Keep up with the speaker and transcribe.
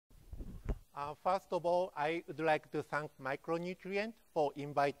First of all, I would like to thank Micronutrient for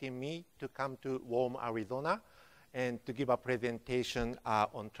inviting me to come to warm Arizona and to give a presentation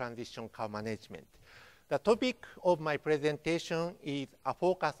on transition cow management. The topic of my presentation is a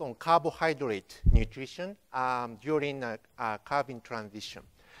focus on carbohydrate nutrition during a calving transition.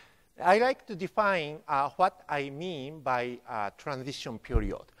 I like to define what I mean by transition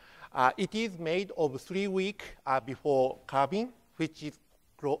period. It is made of 3 weeks before calving, which is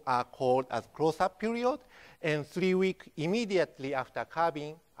called as close-up period, and 3 weeks immediately after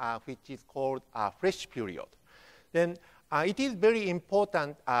calving, which is called fresh period. Then it is very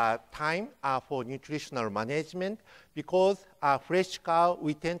important time for nutritional management because fresh cow,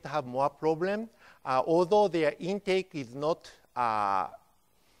 we tend to have more problem. Although their intake is not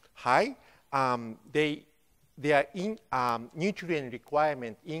high, their nutrient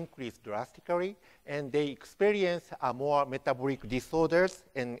requirement increase drastically, and they experience more metabolic disorders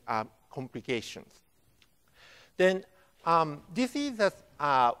and complications. Then this is the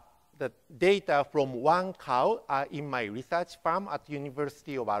data from one cow in my research farm at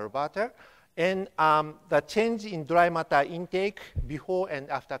University of Alberta, and the change in dry matter intake before and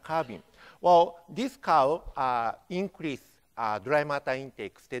after calving. Well, this cow increased dry matter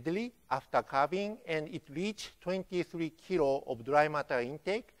intake steadily after calving, and it reached 23 kilo of dry matter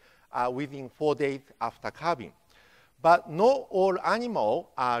intake within 4 days after calving. But not all animals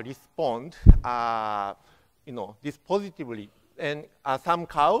respond, this positively. And some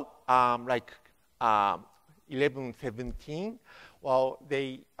cow, like 11-17, well,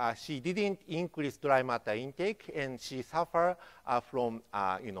 she didn't increase dry matter intake, and she suffered from,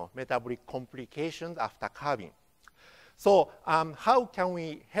 metabolic complications after calving. So how can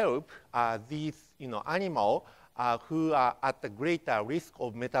we help these, animals who are at a greater risk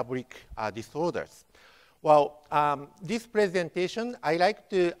of metabolic disorders? Well, this presentation, I like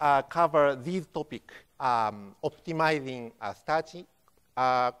to cover these topics: optimizing starch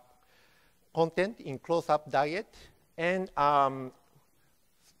content in close-up diet, and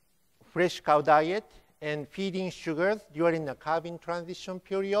fresh cow diet, and feeding sugars during the calving transition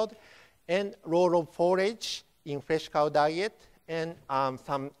period, and role of forage in fresh cow diet, and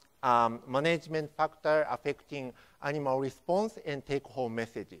some management factor affecting animal response and take-home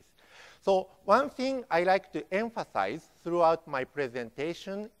messages. So one thing I like to emphasize throughout my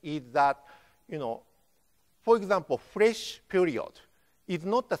presentation is that, for example, fresh period is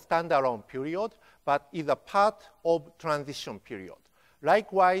not a standalone period, but is a part of transition period.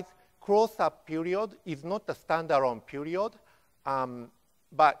 Likewise, close-up period is not a standalone period,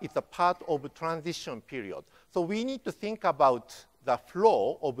 but it's a part of transition period. So we need to think about the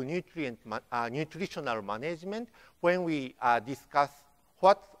flow of nutritional management when we discuss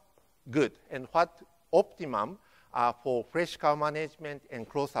what's good and what optimum for fresh cow management and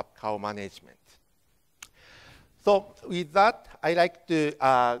close-up cow management. So with that, I like to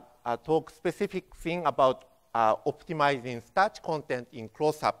talk specific thing about optimizing starch content in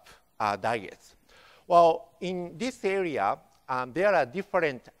close-up diets. Well, in this area, there are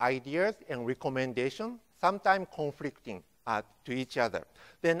different ideas and recommendations, sometimes conflicting to each other.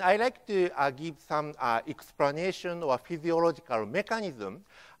 Then I like to give some explanation or physiological mechanism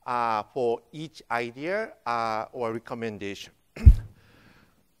for each idea or recommendation.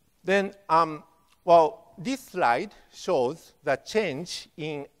 Then, this slide shows the change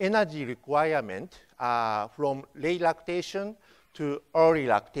in energy requirement from late lactation to early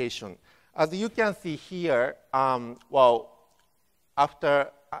lactation. As you can see here, after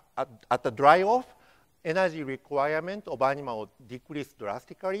at the dry off, energy requirement of animals decrease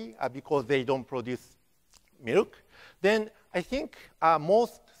drastically because they don't produce milk. Then I think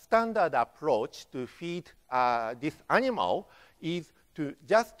most standard approach to feed this animal is to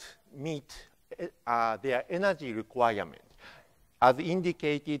just meet their energy requirement, as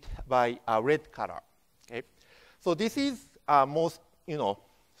indicated by a red color. Okay? So this is most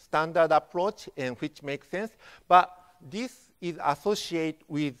standard approach, and which makes sense. But this is associated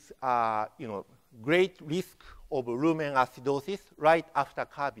with great risk of rumen acidosis right after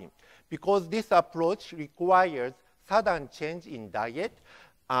calving, because this approach requires sudden change in diet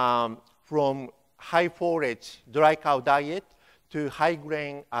from high forage dry cow diet to high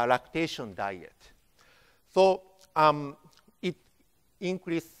grain lactation diet. So it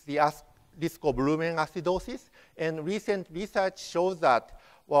increases the risk of rumen acidosis, and recent research shows that,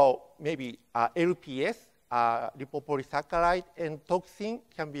 maybe LPS, lipopolysaccharide, and toxin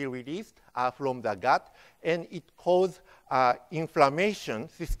can be released from the gut, and it causes inflammation,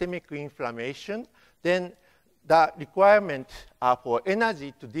 systemic inflammation. Then the requirement for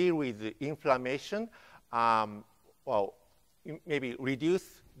energy to deal with the inflammation, maybe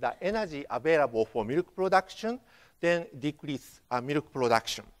reduce the energy available for milk production, then decrease milk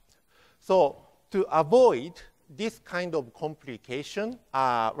production. So to avoid this kind of complication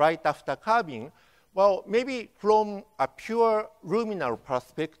right after calving, well, maybe from a pure ruminal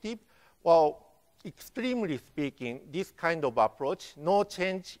perspective, well, extremely speaking, this kind of approach, no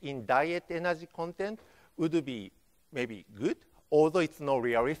change in diet energy content would be maybe good, although it's not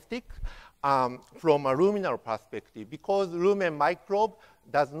realistic from a ruminal perspective, because rumen microbe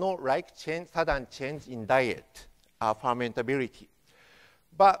does not like sudden change in diet fermentability.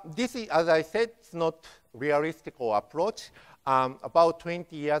 But this is, as I said, it's not realistic approach. About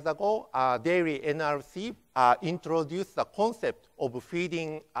 20 years ago, dairy NRC introduced the concept of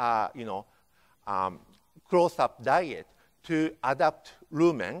feeding, close-up diet to adapt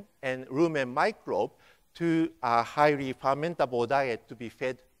rumen and rumen microbe to a highly fermentable diet to be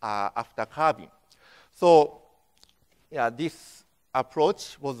fed after calving. So, yeah, this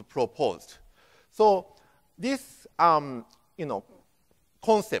approach was proposed. So, this,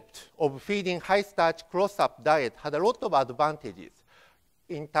 concept of feeding high-starch close-up diet had a lot of advantages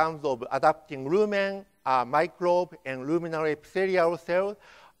in terms of adapting rumen, microbe, and ruminal epithelial cells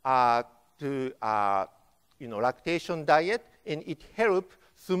to lactation diet, and it helped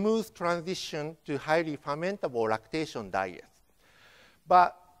smooth transition to highly fermentable lactation diets.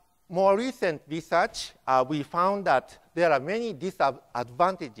 But more recent research, we found that there are many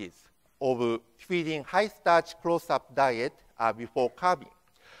disadvantages of feeding high-starch close-up diet before calving.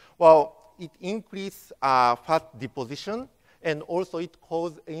 Well, it increased fat deposition, and also it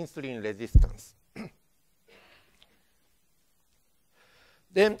caused insulin resistance.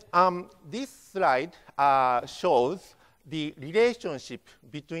 Then this slide shows the relationship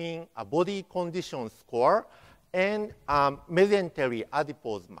between a body condition score and mesentery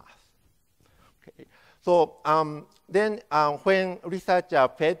adipose mass. Okay. So when researchers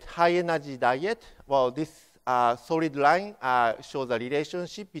fed high energy diet, well, this solid line shows a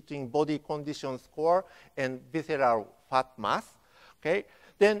relationship between body condition score and visceral fat mass. Okay.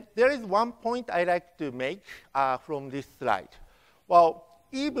 Then there is one point I like to make from this slide. Well,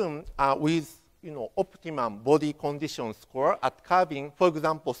 even with optimum body condition score at calving, for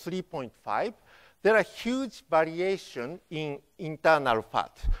example, 3.5, there are huge variation in internal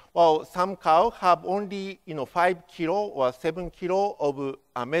fat. Well, some cows have only 5 kilo or 7 kilo of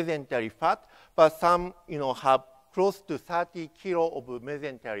mesentery fat, but some have close to 30 kilo of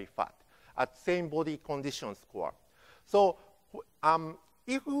mesentery fat at same body condition score. So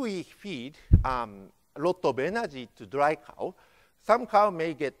if we feed a lot of energy to dry cow, some cow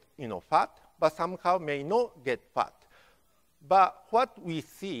may get fat, but some cow may not get fat. But what we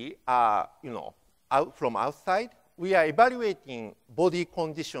see, from outside, we are evaluating body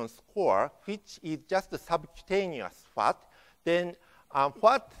condition score, which is just a subcutaneous fat. Then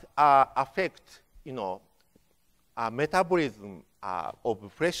what affects, metabolism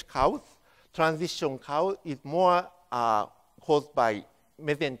of fresh cows, transition cows, is more caused by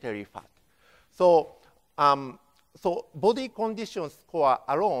mesentery fat. So, so body condition score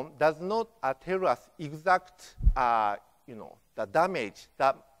alone does not tell us exact, the damage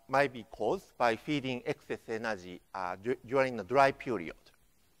that might be caused by feeding excess energy during the dry period.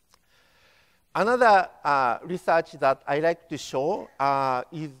 Another research that I like to show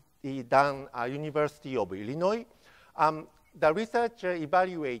is done at University of Illinois. The researcher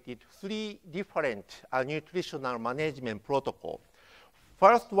evaluated 3 different nutritional management protocols.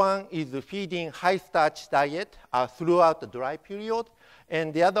 First one is feeding high-starch diet throughout the dry period,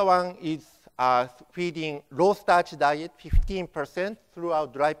 and the other one is feeding low-starch diet 15%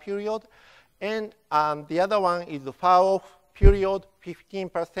 throughout dry period, and the other one is the far-off period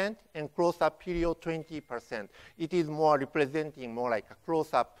 15% and close-up period 20%. It is more representing more like a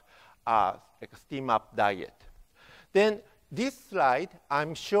close-up, like a steam-up diet. Then this slide,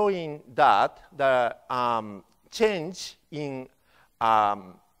 I'm showing that the change in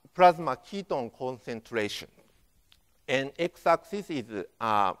plasma ketone concentration, and x-axis is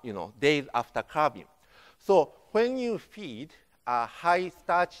days after calving. So when you feed a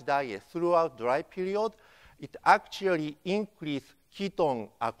high-starch diet throughout dry period, it actually increases ketone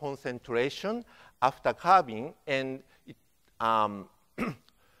concentration after calving, and it,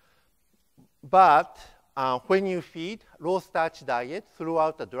 but when you feed low-starch diet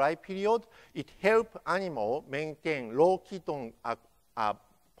throughout the dry period, it helps animal maintain low ketone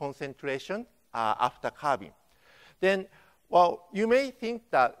concentration after calving. Then, well, you may think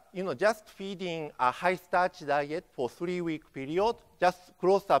that just feeding a high-starch diet for 3-week period, just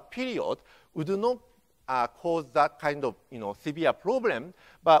close-up period, would not cause that kind of severe problem.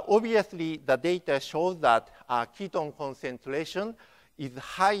 But obviously, the data shows that ketone concentration is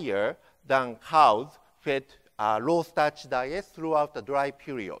higher than cows fed low starch diets throughout the dry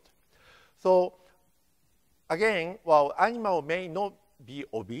period. So again, while animal may not be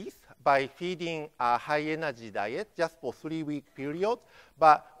obese by feeding a high energy diet just for 3-week period,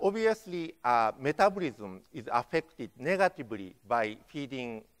 but obviously metabolism is affected negatively by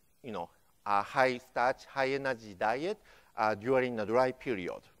feeding, a high starch, high energy diet during the dry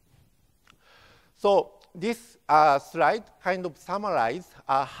period. So this slide kind of summarizes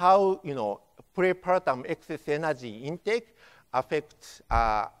how prepartum excess energy intake affects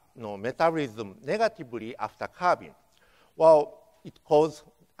metabolism negatively after carving. Well, it causes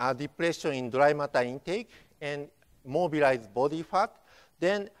depression in dry matter intake and mobilize body fat.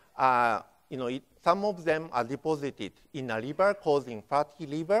 Then some of them are deposited in the liver, causing fatty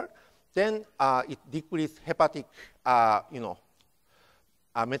liver. Then it decreases hepatic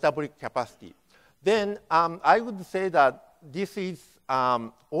metabolic capacity. Then I would say that this is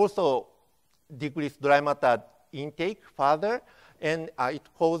also decreased dry matter intake further, and it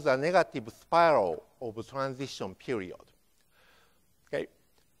causes a negative spiral of transition period. Okay.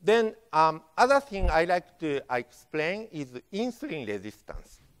 Then other thing I like to explain is insulin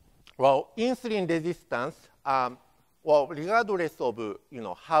resistance. Well, insulin resistance, well, regardless of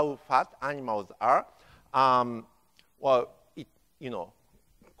how fat animals are, well, it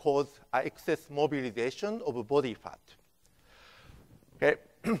cause excess mobilization of body fat. Okay.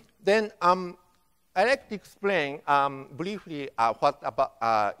 Then I like to explain briefly what about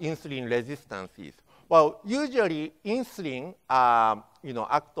insulin resistance is. Well, usually insulin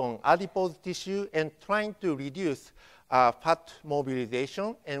act on adipose tissue and trying to reduce fat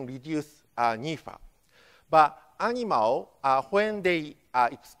mobilization and reduce NEFA. But animal, when they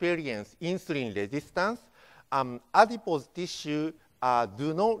experience insulin resistance, adipose tissue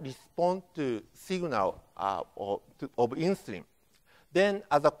do not respond to signal of insulin. Then,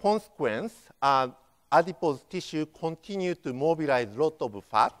 as a consequence, adipose tissue continue to mobilize a lot of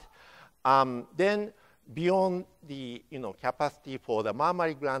fat. Then, beyond the capacity for the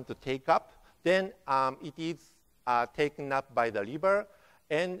mammary gland to take up, then it is taken up by the liver,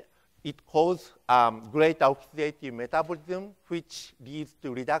 and it causes great oxidative metabolism, which leads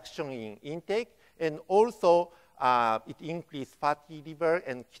to reduction in intake, and also it increases fatty liver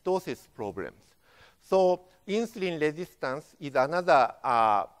and ketosis problems. So insulin resistance is another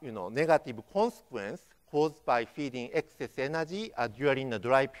negative consequence caused by feeding excess energy during the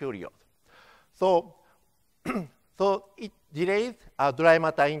dry period. So, so it delays dry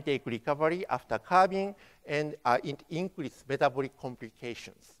matter intake recovery after carving, and it increases metabolic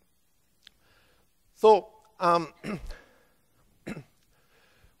complications. So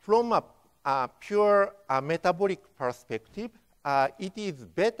from a pure metabolic perspective, it is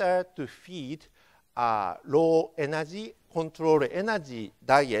better to feed low energy, controlled energy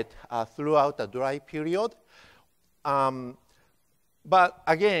diet throughout the dry period. But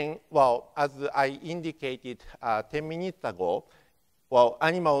again, well, as I indicated 10 minutes ago, well,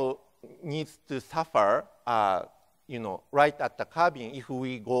 animal needs to suffer, right at the carving if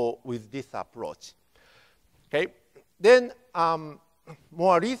we go with this approach. Okay. Then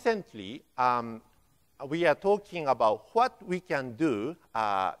more recently, we are talking about what we can do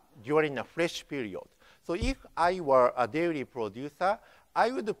during a fresh period. So if I were a dairy producer,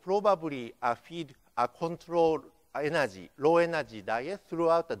 I would probably feed a controlled energy, low energy diet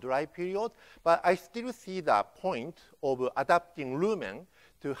throughout the dry period, but I still see the point of adapting rumen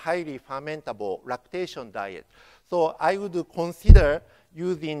to highly fermentable lactation diet. So I would consider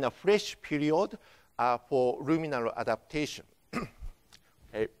using a fresh period for ruminal adaptation.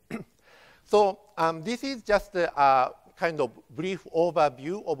 Okay. So this is just a kind of brief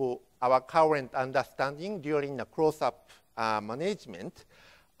overview of our current understanding during the close-up management.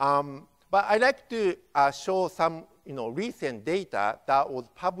 But I'd like to show some recent data that was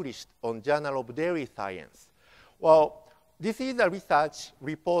published on Journal of Dairy Science. Well, this is a research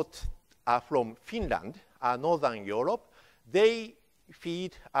report from Finland, Northern Europe. They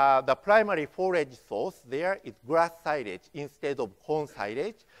feed the primary forage source there is grass silage instead of corn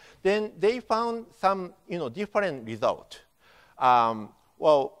silage. Then they found some different result.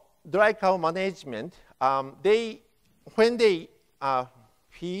 Well, dry cow management, when they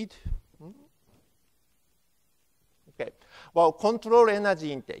feed, okay, well, control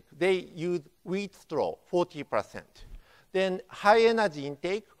energy intake, they use wheat straw 40%. Then high energy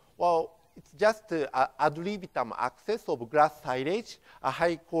intake, well, it's just ad libitum access of grass silage, a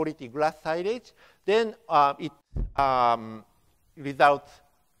high quality grass silage. Then it results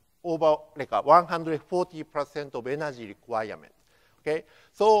over like 140% of energy requirement. Okay,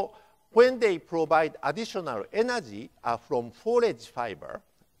 so when they provide additional energy from forage fiber,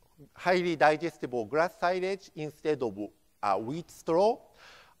 highly digestible grass silage instead of wheat straw,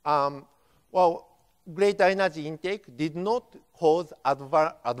 well, greater energy intake did not cause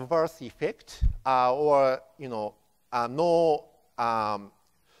adverse effect or no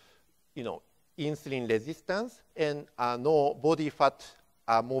insulin resistance and no body fat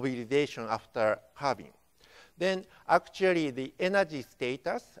mobilization after calving. Then actually the energy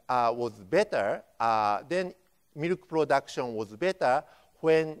status was better, then milk production was better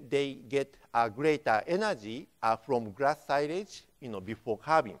when they get greater energy from grass silage before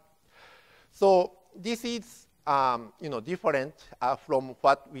calving. So this is different from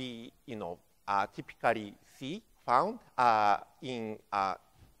what we typically found in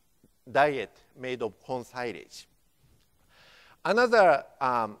diet made of corn silage. Another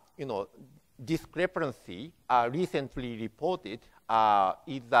discrepancy recently reported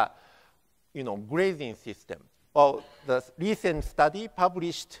is the grazing system. Well, the recent study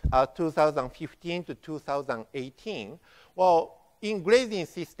published 2015 to 2018, well, in grazing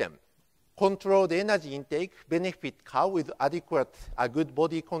system, controlled energy intake benefit cow with adequate good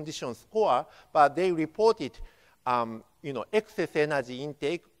body condition score, but they reported excess energy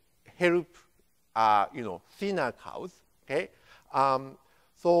intake help thinner cows. Okay,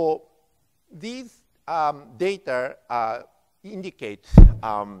 so these data indicate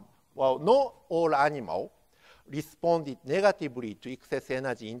well, not all animals responded negatively to excess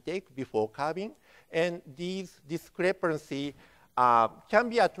energy intake before calving, and these discrepancy can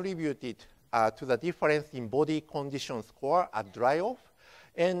be attributed to the difference in body condition score at dry-off,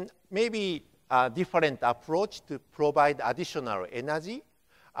 and maybe a different approach to provide additional energy.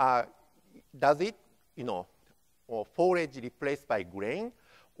 Does it, or forage replaced by grain,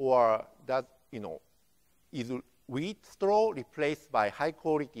 or does, is wheat straw replaced by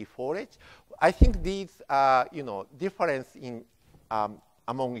high-quality forage? I think these, difference in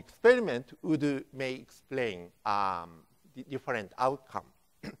among experiment may explain the different outcome.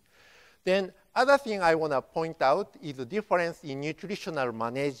 Then other thing I want to point out is the difference in nutritional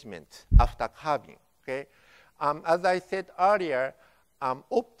management after calving. Okay, as I said earlier,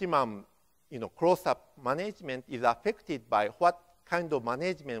 optimum close-up management is affected by what kind of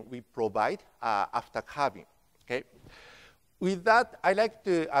management we provide after calving. Okay, with that, I like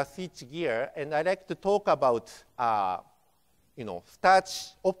to switch gear and I like to talk about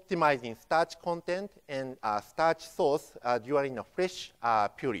starch, optimizing starch content and starch source during a fresh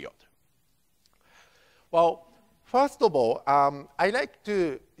period. Well, first of all, I like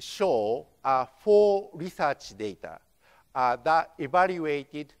to show 4 research data that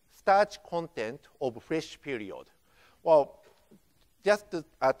evaluated starch content of fresh period. Well, just to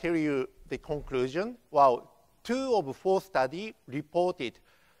tell you the conclusion, well, 2 of 4 studies reported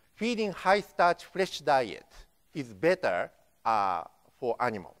feeding high starch fresh diet is better for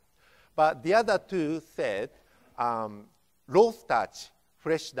animal. But the other 2 said low starch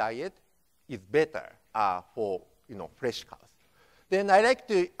fresh diet is better for fresh cows. Then I like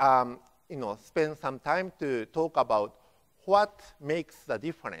to spend some time to talk about what makes the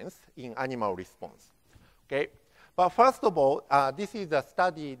difference in animal response. Okay, but first of all, this is a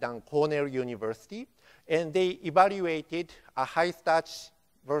study done at Cornell University, and they evaluated a high starch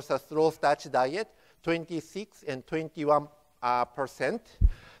versus low starch diet, 26 and 21%.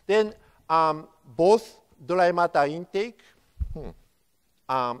 Then both dry matter intake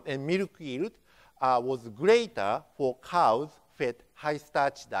and milk yield was greater for cows fed high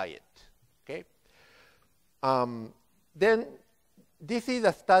starch diet. Okay. Then this is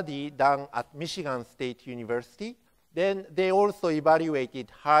a study done at Michigan State University. Then they also evaluated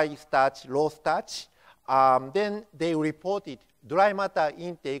high starch, low starch. Then they reported dry matter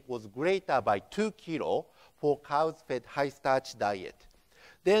intake was greater by 2 kilo for cows fed high starch diet.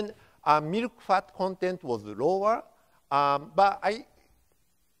 Then milk fat content was lower, but I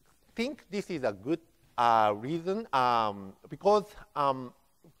think this is a good reason because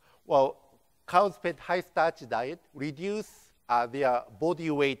well, cows fed high starch diet reduce their body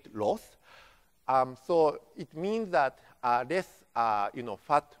weight loss. So it means that less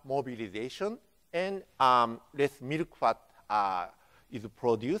fat mobilization and less milk fat is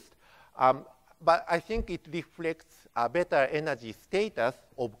produced. But I think it reflects a better energy status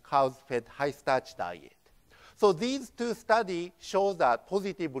of cows fed high starch diet. So these 2 studies show that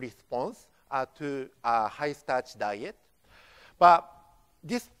positive response to high starch diet. But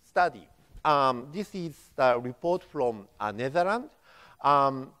this study, this is a report from Netherlands.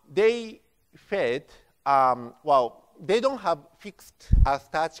 They fed, well, they don't have fixed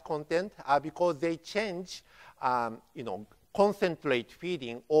starch content because they change, concentrate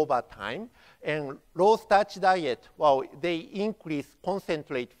feeding over time. And low starch diet, well, they increase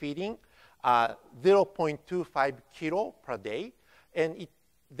concentrate feeding 0.25 kilo per day. And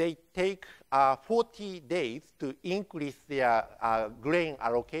they take 40 days to increase their grain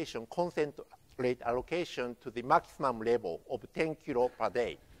allocation, concentrate allocation to the maximum level of 10 kilo per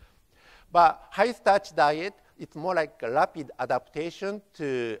day. But high starch diet, it's more like a rapid adaptation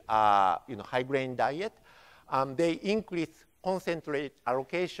to high grain diet. They increase concentrate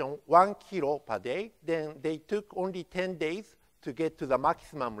allocation 1 kilo per day. Then they took only 10 days to get to the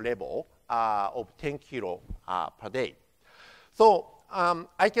maximum level of 10 kilo per day. So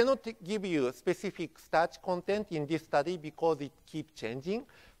I cannot give you specific starch content in this study because it keeps changing.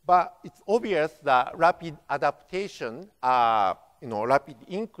 But it's obvious that rapid adaptation, rapid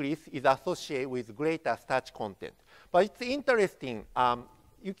increase is associated with greater starch content. But it's interesting.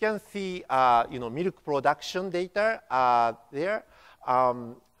 You can see, milk production data there.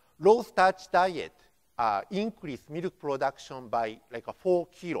 Low starch diet increased milk production by like 4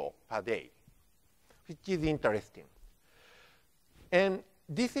 kilo per day, which is interesting. And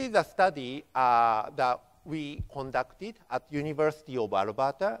this is a study that we conducted at University of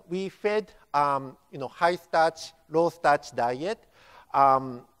Alberta. We fed, high starch, low starch diet.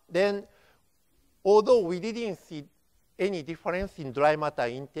 Then, although we didn't see any difference in dry matter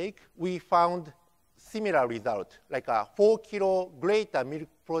intake, we found similar result, like a 4 kilo greater milk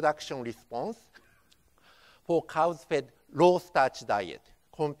production response for cows fed low starch diet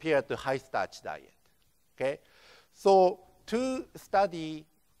compared to high starch diet. Okay, so 2 studies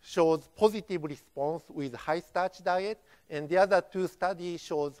shows positive response with high starch diet, and the other 2 studies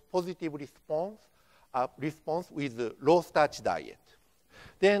shows positive response with low starch diet.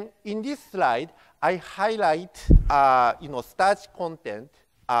 Then in this slide, I highlight starch content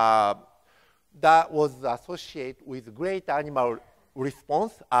that was associated with great animal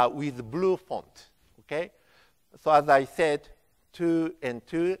response with blue font. Okay, so as I said, 2 and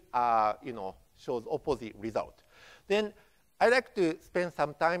 2 shows opposite result. Then I'd like to spend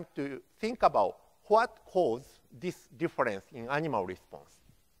some time to think about what caused this difference in animal response.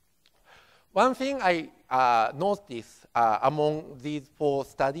 One thing I noticed among these 4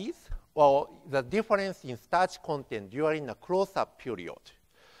 studies, well, the difference in starch content during the close-up period.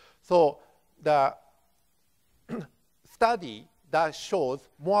 So the study that shows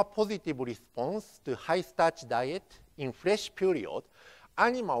more positive response to high starch diet in fresh period,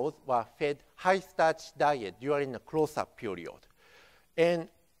 animals were fed high starch diet during the close-up period. And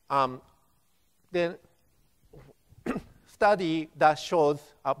then study that shows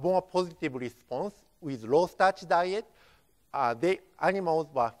a more positive response with low starch diet, the animals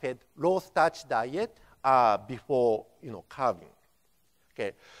were fed low starch diet before calving.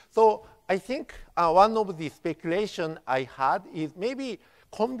 Okay, so I think one of the speculation I had is maybe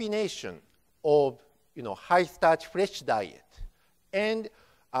combination of high starch fresh diet and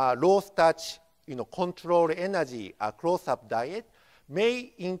low starch control energy close-up diet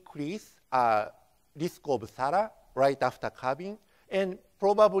may increase risk of SARA right after calving, and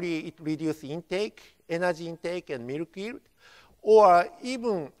probably it reduces intake, energy intake, and milk yield, or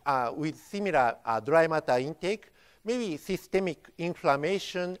even with similar dry matter intake, maybe systemic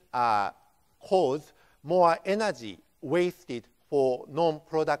inflammation cause more energy wasted for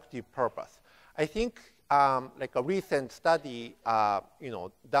non-productive purpose. I think like a recent study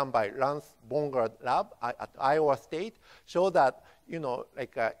done by Lance Bongard lab at Iowa State showed that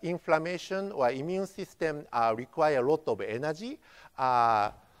inflammation or immune system require a lot of energy.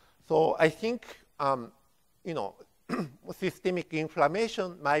 So I think systemic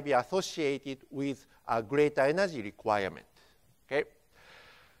inflammation might be associated with a greater energy requirement. Okay.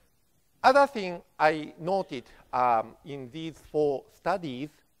 Other thing I noted in these 4 studies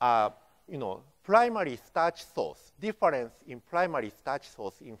are primary starch source, difference in primary starch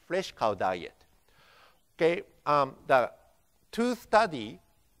source in fresh cow diet. Okay, the 2 studies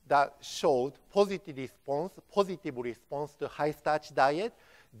that showed positive response to high starch diet,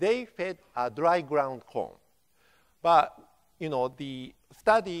 they fed dry ground corn. But the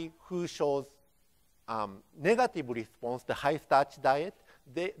study who shows negative response to high starch diet,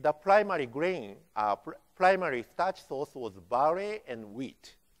 the primary grain, primary starch source was barley and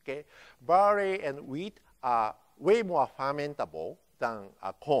wheat. Okay, barley and wheat are way more fermentable than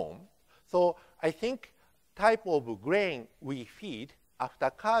corn. So I think type of grain we feed after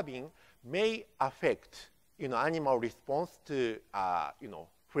calving may affect animal response to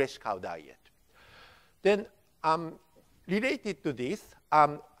fresh cow diet. Then related to this,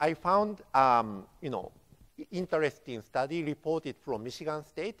 I found interesting study reported from Michigan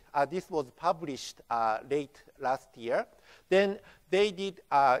State. This was published late last year. Then they did,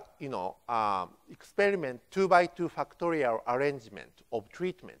 experiment 2x2 factorial arrangement of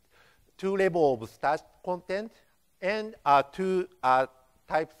treatment, 2 levels of starch content, and 2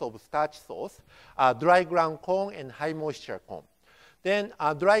 types of starch source, dry ground corn and high moisture corn. Then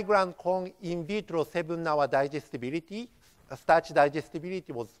dry ground corn in vitro 7-hour digestibility, starch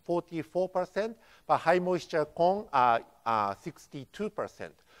digestibility was 44%, but high moisture corn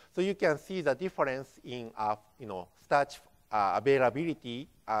 62%. So you can see the difference in starch availability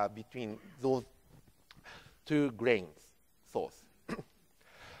between those 2 grains source.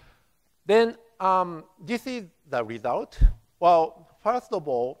 Then this is the result. Well, first of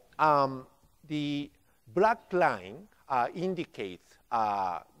all, the black line indicates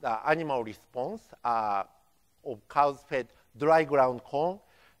the animal response of cows fed dry ground corn,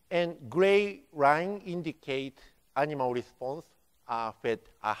 and gray line indicates animal response fed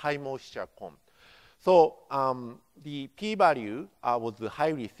high moisture corn. So the p-value was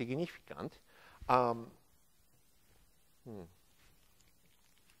highly significant.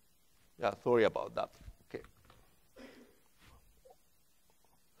 Yeah, sorry about that. Okay.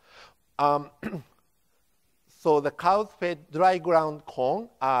 So the cows fed dry ground corn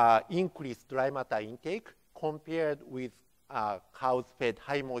increased dry matter intake compared with cows fed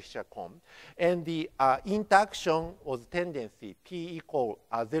high moisture corn. And the interaction was tendency P equal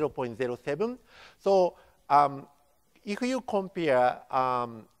 0.07. So if you compare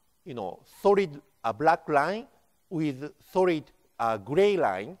solid black line with solid gray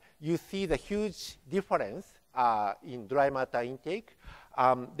line, you see the huge difference in dry matter intake.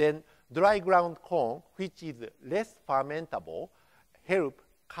 Then dry ground corn, which is less fermentable, help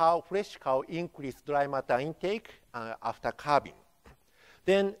fresh cow increase dry matter intake after calving.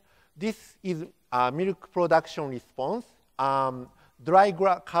 Then this is milk production response.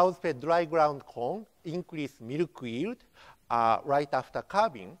 Cows fed dry ground corn increase milk yield right after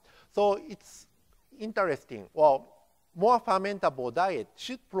calving. So it's interesting. Well, more fermentable diet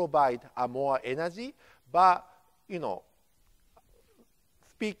should provide more energy, but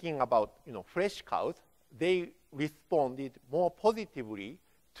speaking about fresh cows, they responded more positively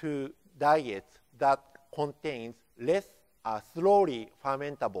to diets that contains less slowly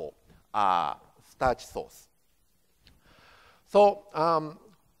fermentable starch source. So,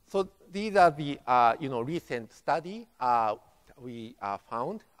 so these are the recent study we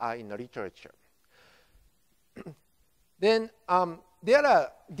found in the literature. Then there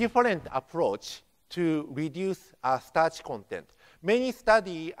are different approach to reduce starch content. Many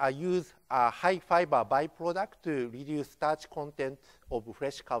studies use high fiber byproduct to reduce starch content of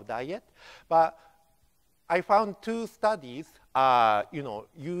fresh cow diet, but I found 2 studies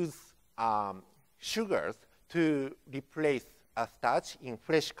use sugars to replace starch in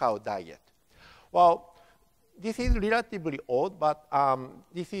fresh cow diet. Well, this is relatively old, but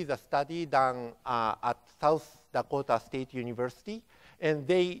this is a study done at South Dakota State University, and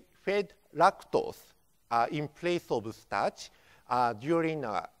they fed lactose in place of starch during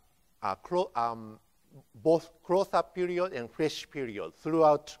both close-up period and fresh period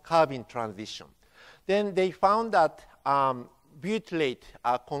throughout calving transition. Then they found that butyrate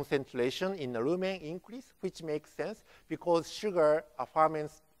concentration in the lumen increased, which makes sense because sugar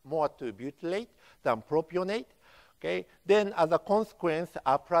ferments more to butyrate than propionate. Okay. Then as a consequence,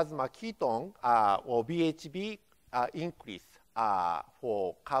 plasma ketone or BHB increase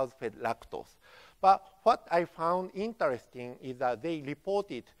for cows fed lactose. But what I found interesting is that they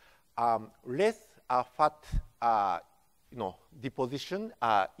reported less fat deposition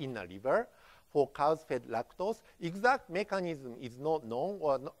in the liver for cows fed lactose. Exact mechanism is not known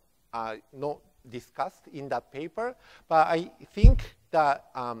or not discussed in that paper, but I think that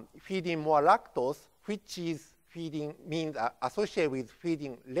feeding more lactose, which is means associated with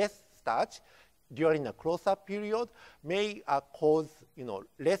feeding less starch during a close-up period, may cause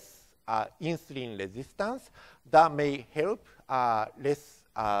less insulin resistance that may help less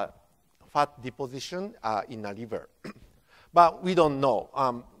fat deposition in the liver. But we don't know.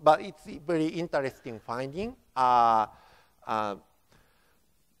 But it's a very interesting finding.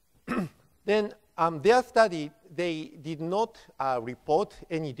 Then their study, they did not report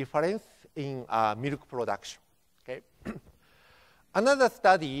any difference in milk production. Okay. Another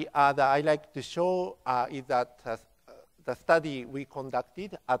study that I like to show is that the study we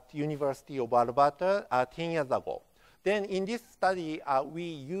conducted at University of Alberta 10 years ago. Then in this study, we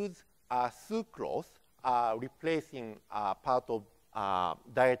use sucrose replacing part of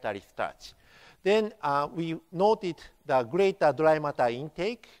dietary starch. Then we noted the greater dry matter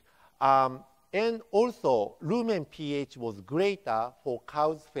intake, and also lumen pH was greater for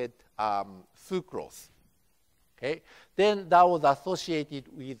cows fed sucrose. Okay? Then that was associated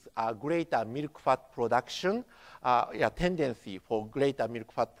with greater milk fat production, tendency for greater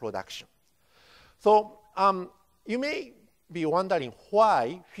milk fat production. So you may be wondering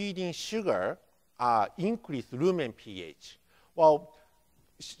why feeding sugar increase lumen pH. Well,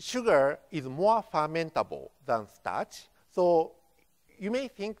 sugar is more fermentable than starch, so you may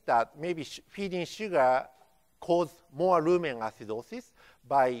think that maybe feeding sugar causes more lumen acidosis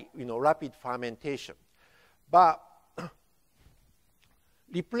by rapid fermentation. But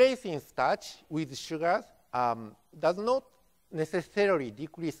replacing starch with sugars does not necessarily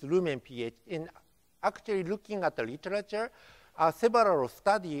decrease lumen pH. In actually looking at the literature, several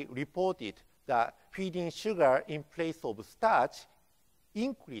studies reported that feeding sugar in place of starch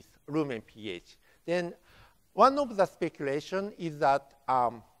increase lumen pH. Then one of the speculation is that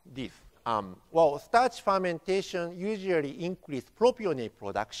starch fermentation usually increase propionate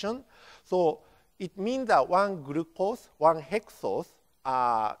production. So it means that one glucose, one hexose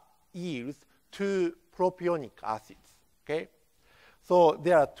yields 2 propionic acids. Okay? So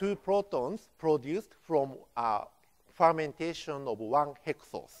there are 2 protons produced from fermentation of one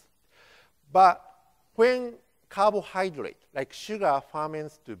hexose. But when carbohydrate, like sugar,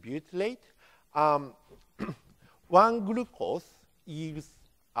 ferments to butyrate, one glucose yields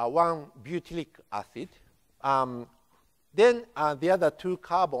 1 butyric acid. Then the other 2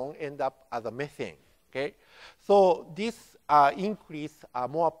 carbon end up as a methane. Okay? So this increase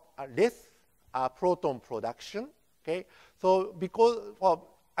less proton production. Okay? So because,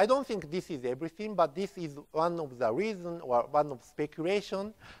 I don't think this is everything, but this is one of the reasons or one of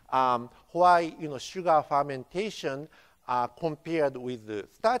speculation why sugar fermentation compared with the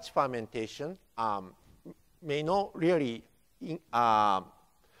starch fermentation may not really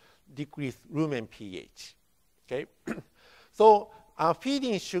decrease lumen pH. Okay, so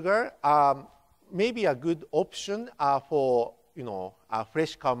feeding sugar may be a good option for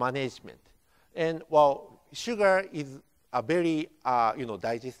fresh cow management, and sugar is a very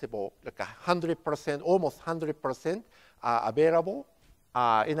digestible, like 100%, almost 100% available,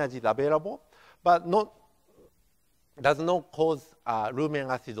 energy is available, but does not cause lumen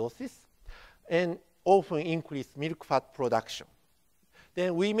acidosis, and often increase milk fat production.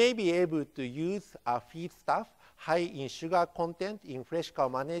 Then we may be able to use feedstuff high in sugar content in fresh cow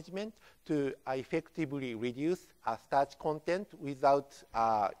management to effectively reduce starch content without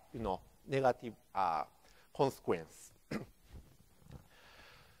negative consequence.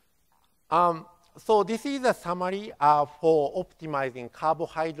 So this is a summary for optimizing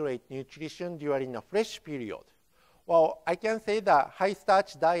carbohydrate nutrition during a fresh period. Well, I can say that high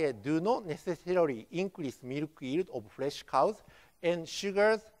starch diet do not necessarily increase milk yield of fresh cows, and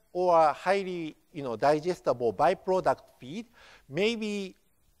sugars or highly digestible byproduct feed may be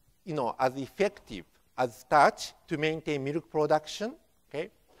as effective as starch to maintain milk production.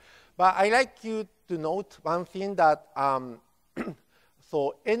 Okay, but I like you to note one thing that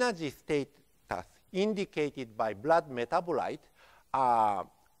so energy status indicated by blood metabolite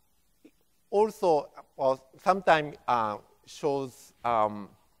also sometimes shows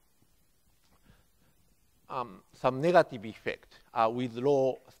some negative effect with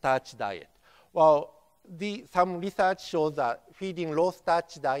low starch diet. Well, some research shows that feeding low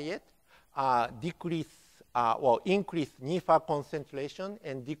starch diet increase NEFA concentration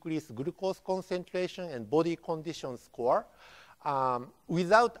and decrease glucose concentration and body condition score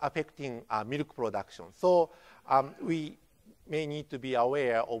without affecting milk production. So we may need to be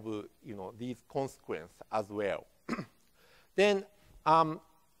aware of these consequences as well. Then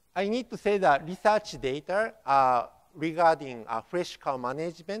I need to say that research data regarding fresh cow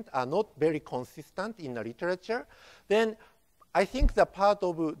management are not very consistent in the literature. Then I think the part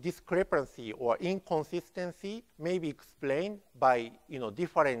of discrepancy or inconsistency may be explained by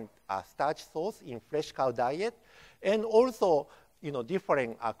different starch source in fresh cow diet, and also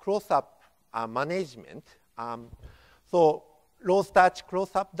different close-up management. So low starch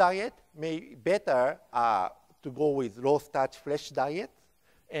close-up diet may be better to go with low starch fresh diet,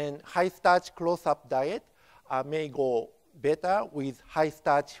 and high starch close-up diet may go better with high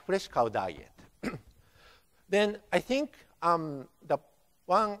starch fresh cow diet. Then I think the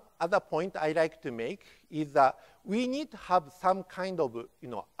one other point I like to make is that we need to have some kind of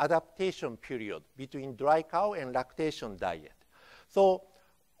adaptation period between dry cow and lactation diet. So,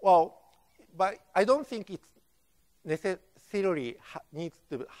 but I don't think it's necessarily needs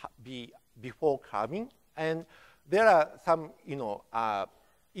to be before calving, and there are some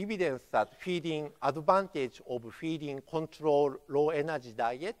evidence that feeding advantage of feeding control low energy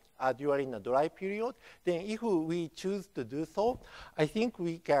diet during a dry period, then if we choose to do so, I think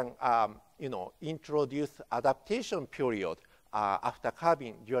we can introduce adaptation period after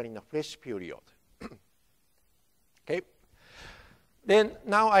calving during a fresh period. Okay. Then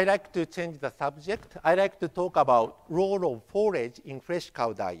now I like to change the subject. I like to talk about role of forage in fresh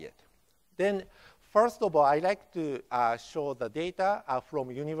cow diet. Then first of all, I like to show the data from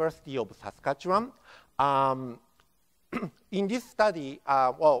University of Saskatchewan. In this study,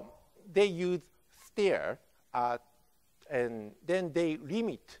 well, they use steer, and then they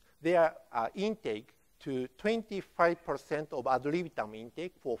limit their intake to 25% of ad libitum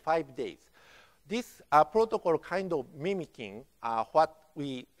intake for 5 days. This protocol kind of mimicking what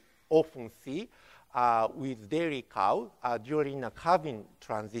we often see with dairy cow during a calving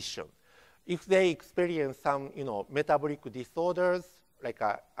transition. If they experience some, metabolic disorders like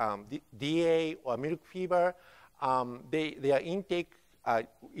DA or milk fever, their intake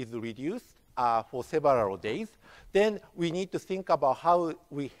is reduced for several days. Then we need to think about how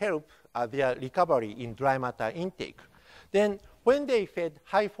we help their recovery in dry matter intake. Then when they fed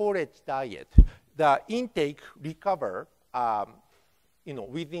high forage diet, the intake recover,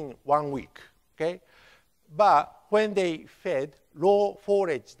 within 1 week. Okay, but when they fed low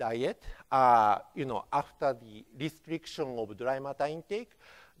forage diet, after the restriction of dry matter intake,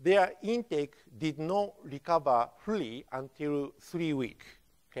 their intake did not recover fully until 3 weeks.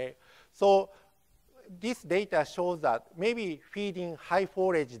 Okay, so this data shows that maybe feeding high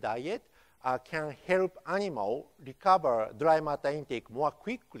forage diet can help animal recover dry matter intake more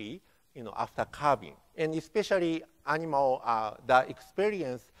quickly, after calving, and especially animal that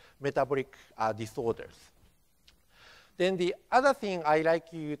experience metabolic disorders. Then the other thing I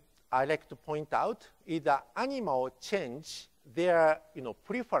like to point out is that animal change their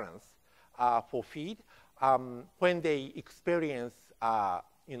preference for feed when they experience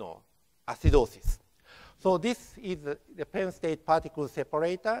acidosis. So this is the Penn State particle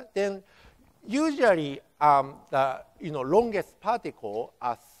separator. Then usually the longest particle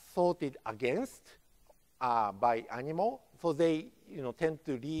are sorted against by animal, so they tend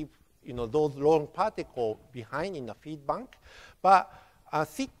to leave those long particles behind in the feed bank. But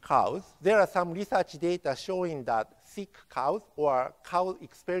sick cows, there are some research data showing that sick cows or cows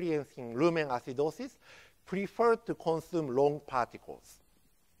experiencing rumen acidosis prefer to consume long particles.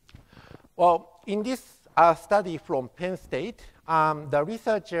 Well, in this study from Penn State, the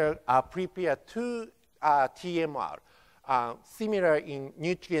researcher prepared 2 TMR, similar in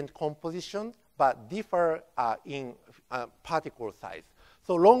nutrient composition, but differ in particle size.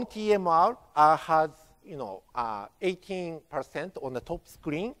 So long TMR has 18% on the top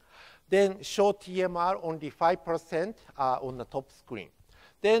screen. Then short TMR only 5% on the top screen.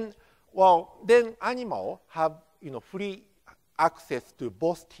 Then animal have free access to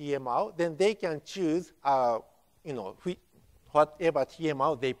both TMR. Then they can choose whatever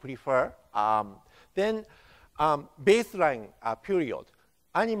TMR they prefer. Then baseline period,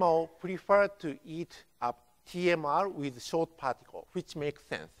 animal prefer to eat TMR with short particle, which makes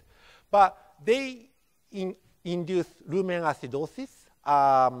sense. But they induce rumen acidosis.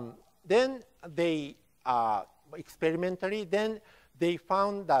 Then they experimentally, then they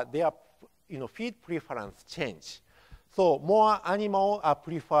found that their feed preference change. So more animal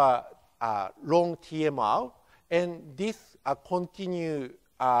prefer long TMR, and this continue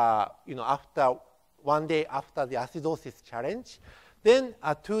after 1 day after the acidosis challenge. Then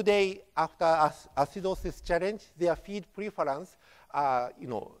 2 days after acidosis challenge, their feed preference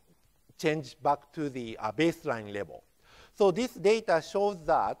change back to the baseline level. So this data shows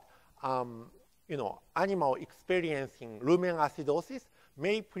that animal experiencing rumen acidosis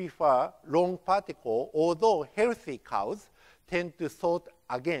may prefer long particle, although healthy cows tend to sort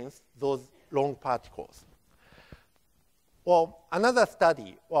against those long particles. Well, another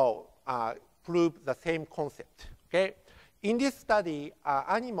study proved the same concept. Okay, in this study,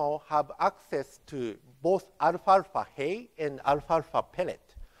 animals have access to both alfalfa hay and alfalfa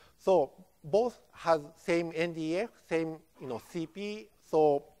pellet. So both has same NDF, same CP,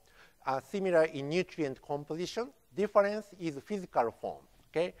 so similar in nutrient composition. Difference is physical form.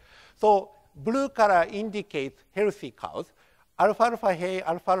 Okay, so blue color indicates healthy cows. Alfalfa hay,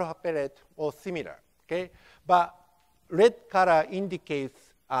 alfalfa pellet are similar. Okay, but red color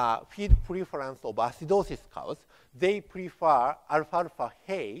indicates feed preference of acidosis cows. They prefer alfalfa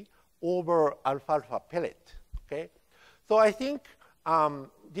hay over alfalfa pellet. Okay, so I think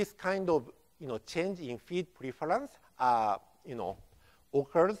this kind of change in feed preference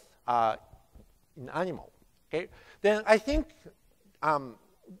occurs in animal. Okay, then I think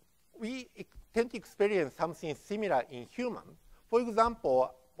we tend to experience something similar in human. For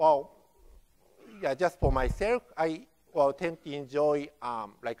example, well, yeah, just for myself, I tend to enjoy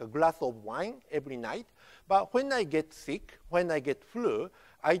like a glass of wine every night. But when I get sick, when I get flu,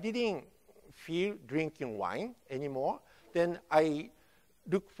 I didn't feel drinking wine anymore. Then I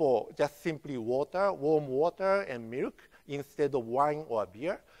look for just simply water, warm water and milk instead of wine or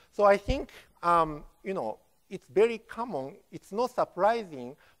beer. So I think, you know, it's very common. It's not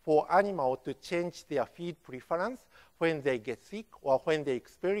surprising for animals to change their feed preference when they get sick or when they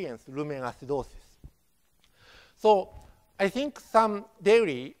experience rumen acidosis. So I think some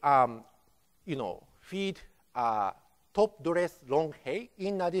dairy, you know, feed top-dressed long hay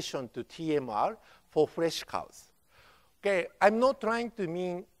in addition to TMR for fresh cows. Okay, I'm not trying to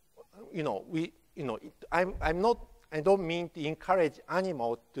mean, you know, I don't mean to encourage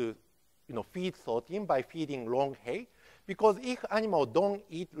animals to, you know, feed protein by feeding long hay, because if animals don't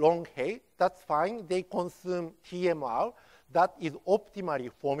eat long hay, that's fine. They consume TMR that is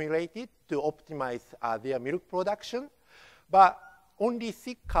optimally formulated to optimize their milk production. But only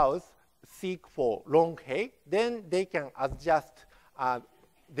sick cows seek for long hay, then they can adjust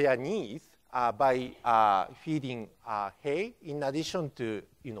their needs by feeding hay in addition to,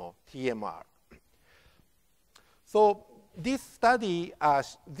 you know, TMR. So this study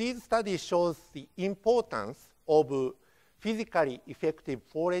shows the importance of physically effective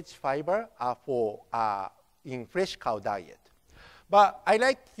forage fiber in fresh cow diet. But I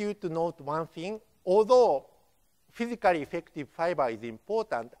like you to note one thing. Although physically effective fiber is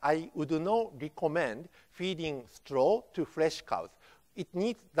important, I would not recommend feeding straw to fresh cows.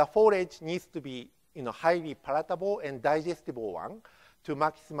 The forage needs to be, you know, highly palatable and digestible one to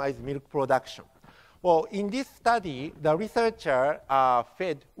maximize milk production. Well, in this study, the researcher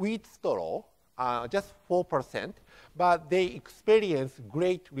fed wheat straw, just 4%, but they experienced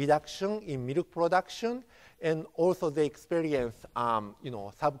great reduction in milk production, and also they experienced, you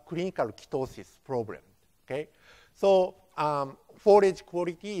know, subclinical ketosis problem. Okay, so forage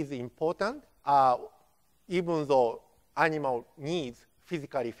quality is important, even though animal needs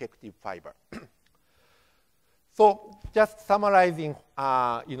physically effective fiber. So just summarizing,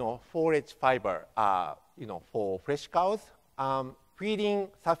 you know, forage fiber, you know, for fresh cows, feeding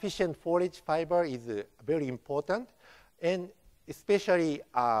sufficient forage fiber is very important, and especially,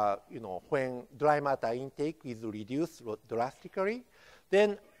 you know, when dry matter intake is reduced drastically,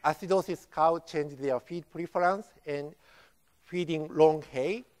 then acidosis cow change their feed preference, and feeding long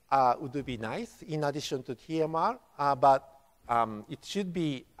hay would be nice in addition to TMR, but it should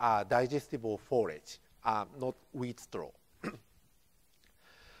be digestible forage, not wheat straw.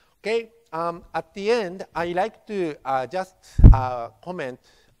 Okay, at the end, I like to just comment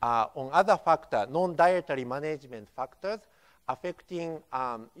on other factors, non-dietary management factors affecting,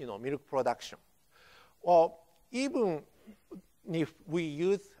 you know, milk production. Well, even if we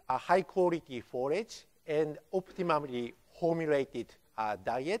use a high-quality forage and optimally formulated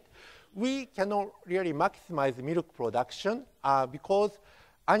diet, we cannot really maximize milk production because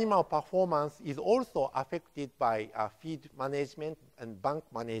animal performance is also affected by feed management and bank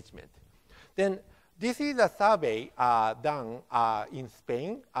management. Then this is a survey done in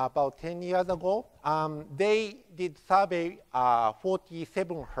Spain about 10 years ago. They did survey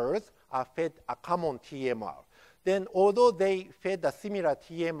 47 herds fed a common TMR. Then although they fed a similar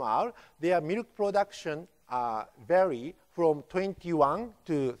TMR, their milk production vary from 21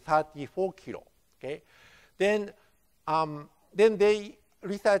 to 34 kilo. Okay? Then they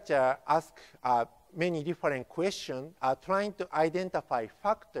researcher asked many different questions, trying to identify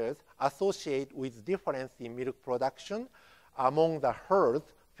factors associated with difference in milk production among the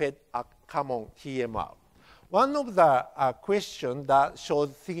herds fed a common TMR. One of the questions that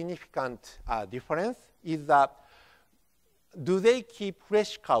shows significant difference is that do they keep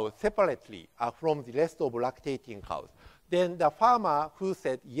fresh cows separately from the rest of lactating cows? Then the farmer who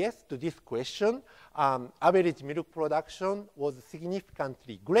said yes to this question, average milk production was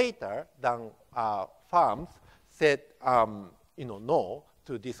significantly greater than farms said you know, no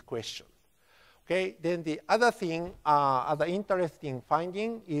to this question. Okay, then the other thing, other interesting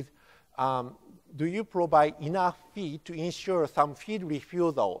finding is do you provide enough feed to ensure some feed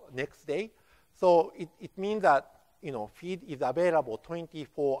refusal next day? So it means that, you know, feed is available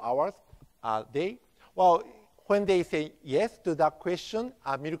 24 hours a day. Well, when they say yes to that question,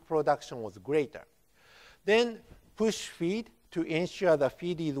 milk production was greater. Then push feed to ensure the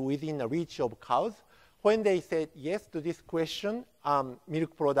feed is within the reach of cows. When they said yes to this question,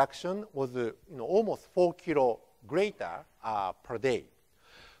 milk production was you know, almost 4 kilo greater per day.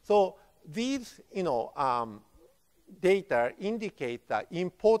 So these, you know, data indicate the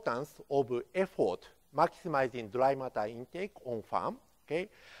importance of effort maximizing dry matter intake on farm. Okay?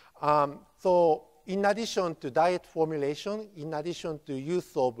 So in addition to diet formulation, in addition to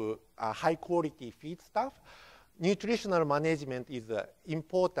use of high quality feedstuff, nutritional management is an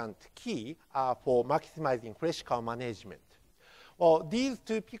important key for maximizing fresh cow management. Well, these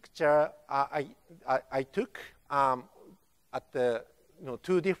two pictures I took at the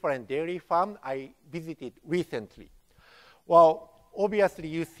two different dairy farms I visited recently. Well, obviously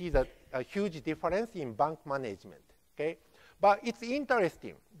you see that a huge difference in bank management. Okay? But it's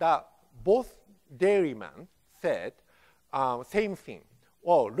interesting that both dairymen said same thing.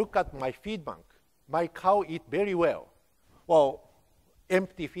 Well, look at my feed bank. My cow eat very well. Well,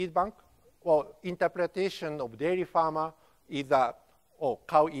 empty feed bank. Well, interpretation of dairy farmer is that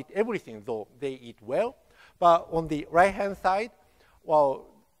cow eat everything, so they eat well. But on the right-hand side, well,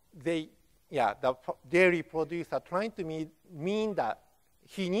 the dairy producer trying to mean that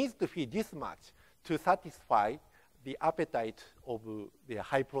he needs to feed this much to satisfy the appetite of the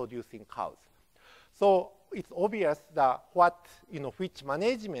high-producing cows. So it's obvious that which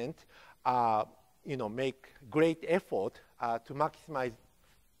management make great effort to maximize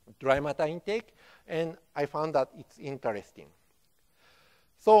dry matter intake, and I found that it's interesting.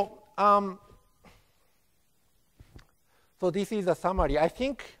 So, so this is a summary. I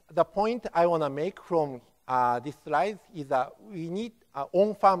think the point I want to make from this slide is that we need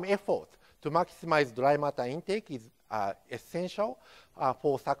on-farm effort to maximize dry matter intake is essential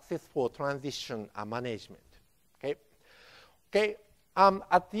for successful transition management. Okay. Okay.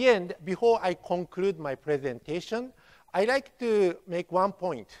 At the end, before I conclude my presentation, I like to make one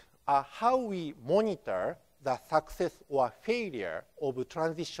point: how we monitor the success or failure of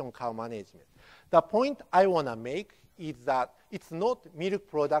transition cow management. The point I want to make is that it's not milk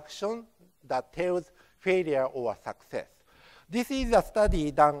production that tells failure or success. This is a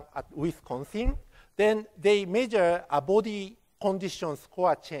study done at Wisconsin. Then they measure a body condition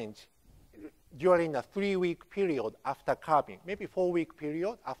score change during a 3-week period after calving, maybe 4-week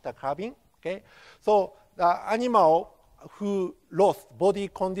period after calving. Okay? So the animal who lost body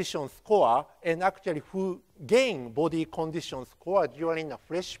condition score and actually who gained body condition score during a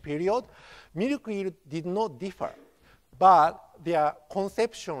fresh period, milk yield did not differ, but their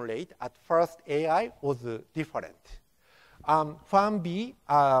conception rate at first AI was different. Farm B,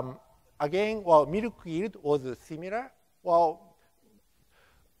 again, well, milk yield was similar. Well,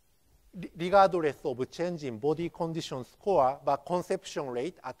 regardless of change in body condition score, but conception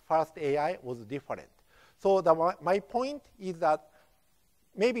rate at first AI was different. So my point is that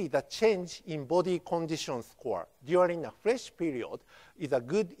maybe the change in body condition score during a fresh period is a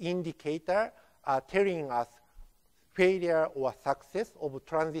good indicator telling us failure or success of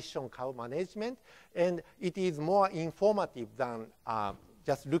transition cow management, and it is more informative than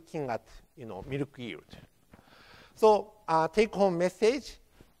just looking at milk yield. So take-home message: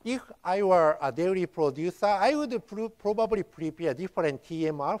 if I were a dairy producer, I would probably prepare different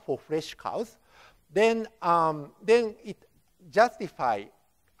TMR for fresh cows. Then it justifies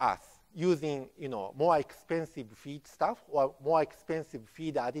us using more expensive feed stuff or more expensive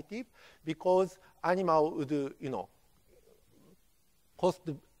feed additive, because animal would cost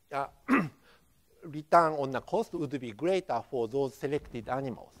return on the cost would be greater for those selected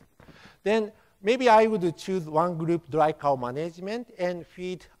animals. Then maybe I would choose one group dry cow management and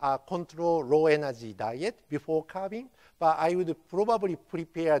feed control low energy diet before calving, but I would probably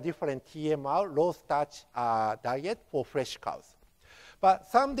prepare different TMR low starch diet for fresh cows. But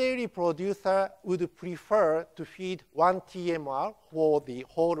some dairy producer would prefer to feed one TMR for the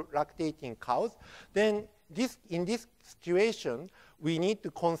whole lactating cows. Then in this situation, we need to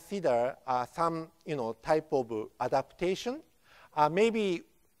consider some type of adaptation. Maybe,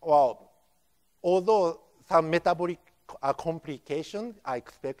 well, although some metabolic complications are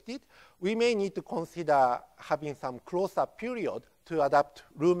expected, we may need to consider having some close-up period to adapt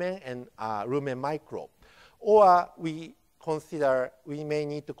rumen and rumen micro. Or we may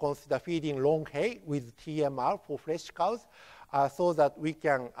need to consider feeding long hay with TMR for fresh cows so that we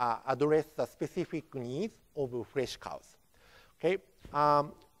can address the specific needs of fresh cows. Okay.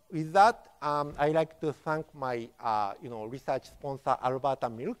 With that, I'd like to thank my research sponsor, Alberta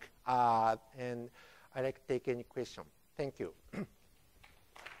Milk, and I'd like to take any question. Thank you.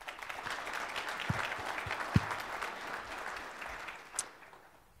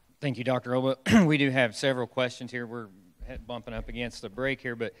 Thank you, Dr. Oba. We do have several questions here. We're bumping up against the break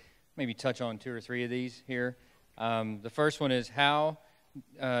here, but maybe touch on 2 or 3 of these here. The first one is, how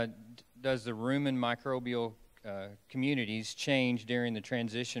does the rumen microbial communities change during the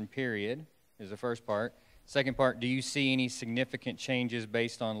transition period, is the first part. Second part, do you see any significant changes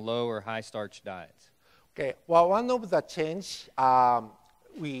based on low or high starch diets? Okay, well, one of the change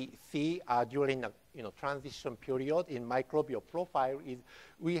we see during the transition period in microbial profile is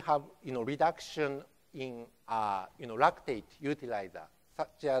we have reduction in lactate utilizer,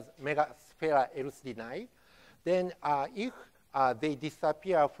 such as megasphaera LCD9. Then if they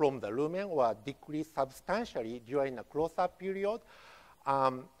disappear from the lumen or decrease substantially during the close-up period,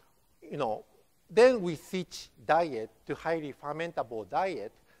 then we switch diet to highly fermentable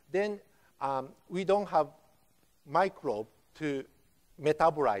diet. Then we don't have microbe to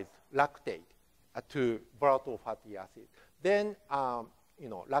metabolize lactate to volatile fatty acid. Then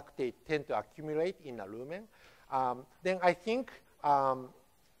lactate tend to accumulate in the lumen. Then I think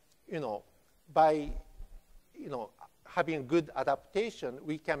by having good adaptation,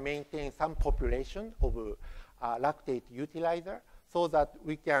 we can maintain some population of lactate utilizer so that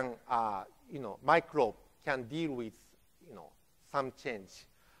we can microbe can deal with some change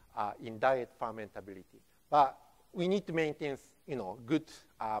in diet fermentability. But we need to maintain good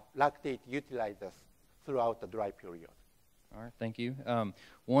lactate utilizers throughout the dry period. All right, thank you.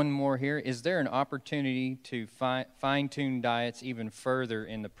 One more here. Is there an opportunity to fine-tune diets even further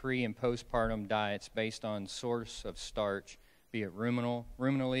in the pre- and postpartum diets based on source of starch, be it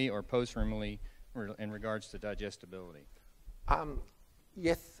ruminally or post-ruminally, in regards to digestibility?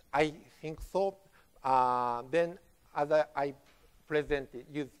 Yes, I think so. Then, as I presented,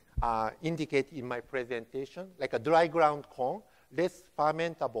 indicate in my presentation, like a dry ground corn, less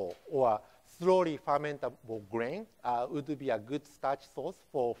fermentable or slowly fermentable grain would be a good starch source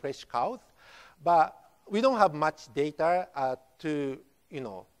for fresh cows. But we don't have much data to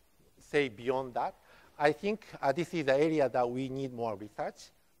say beyond that. I think this is the area that we need more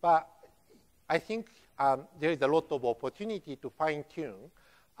research. But I think there is a lot of opportunity to fine-tune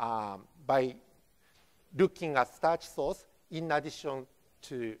by looking at starch source in addition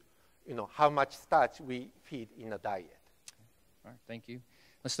to how much starch we feed in a diet. All right, thank you.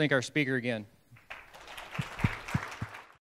 Let's thank our speaker again.